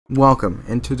Welcome,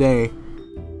 and today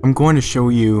I'm going to show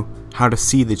you how to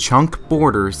see the chunk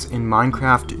borders in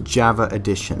Minecraft Java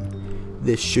Edition.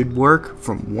 This should work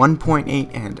from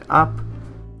 1.8 and up,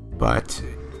 but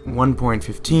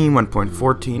 1.15,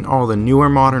 1.14, all the newer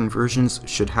modern versions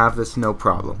should have this no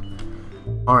problem.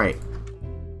 Alright,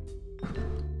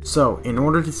 so in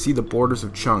order to see the borders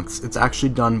of chunks, it's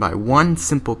actually done by one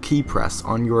simple key press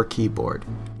on your keyboard.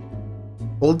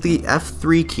 Hold the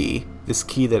F3 key, this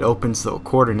key that opens the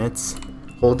coordinates,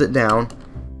 hold it down,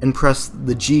 and press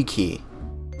the G key.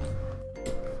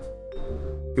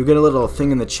 You'll get a little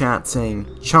thing in the chat saying,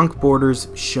 chunk borders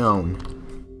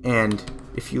shown. And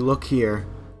if you look here,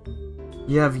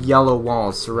 you have yellow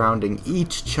walls surrounding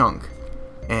each chunk.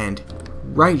 And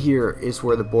right here is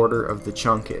where the border of the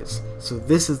chunk is. So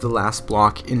this is the last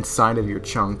block inside of your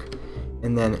chunk.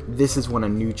 And then this is when a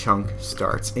new chunk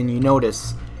starts. And you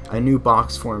notice a new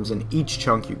box forms in each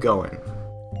chunk you go in.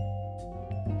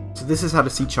 So this is how to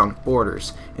see chunk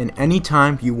borders. And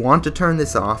anytime you want to turn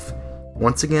this off,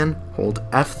 once again, hold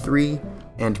F3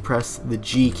 and press the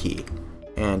G key,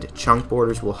 and chunk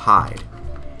borders will hide.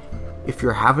 If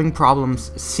you're having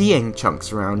problems seeing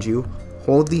chunks around you,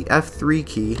 hold the F3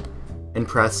 key and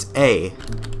press A.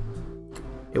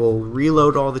 It will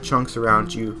reload all the chunks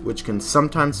around you, which can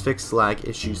sometimes fix lag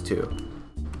issues too.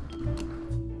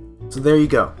 So there you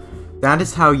go. That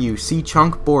is how you see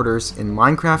chunk borders in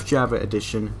Minecraft Java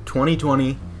Edition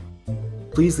 2020.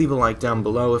 Please leave a like down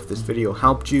below if this video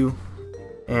helped you,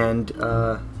 and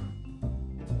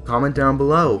comment down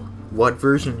below what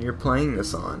version you're playing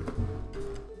this on.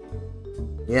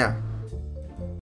 Yeah.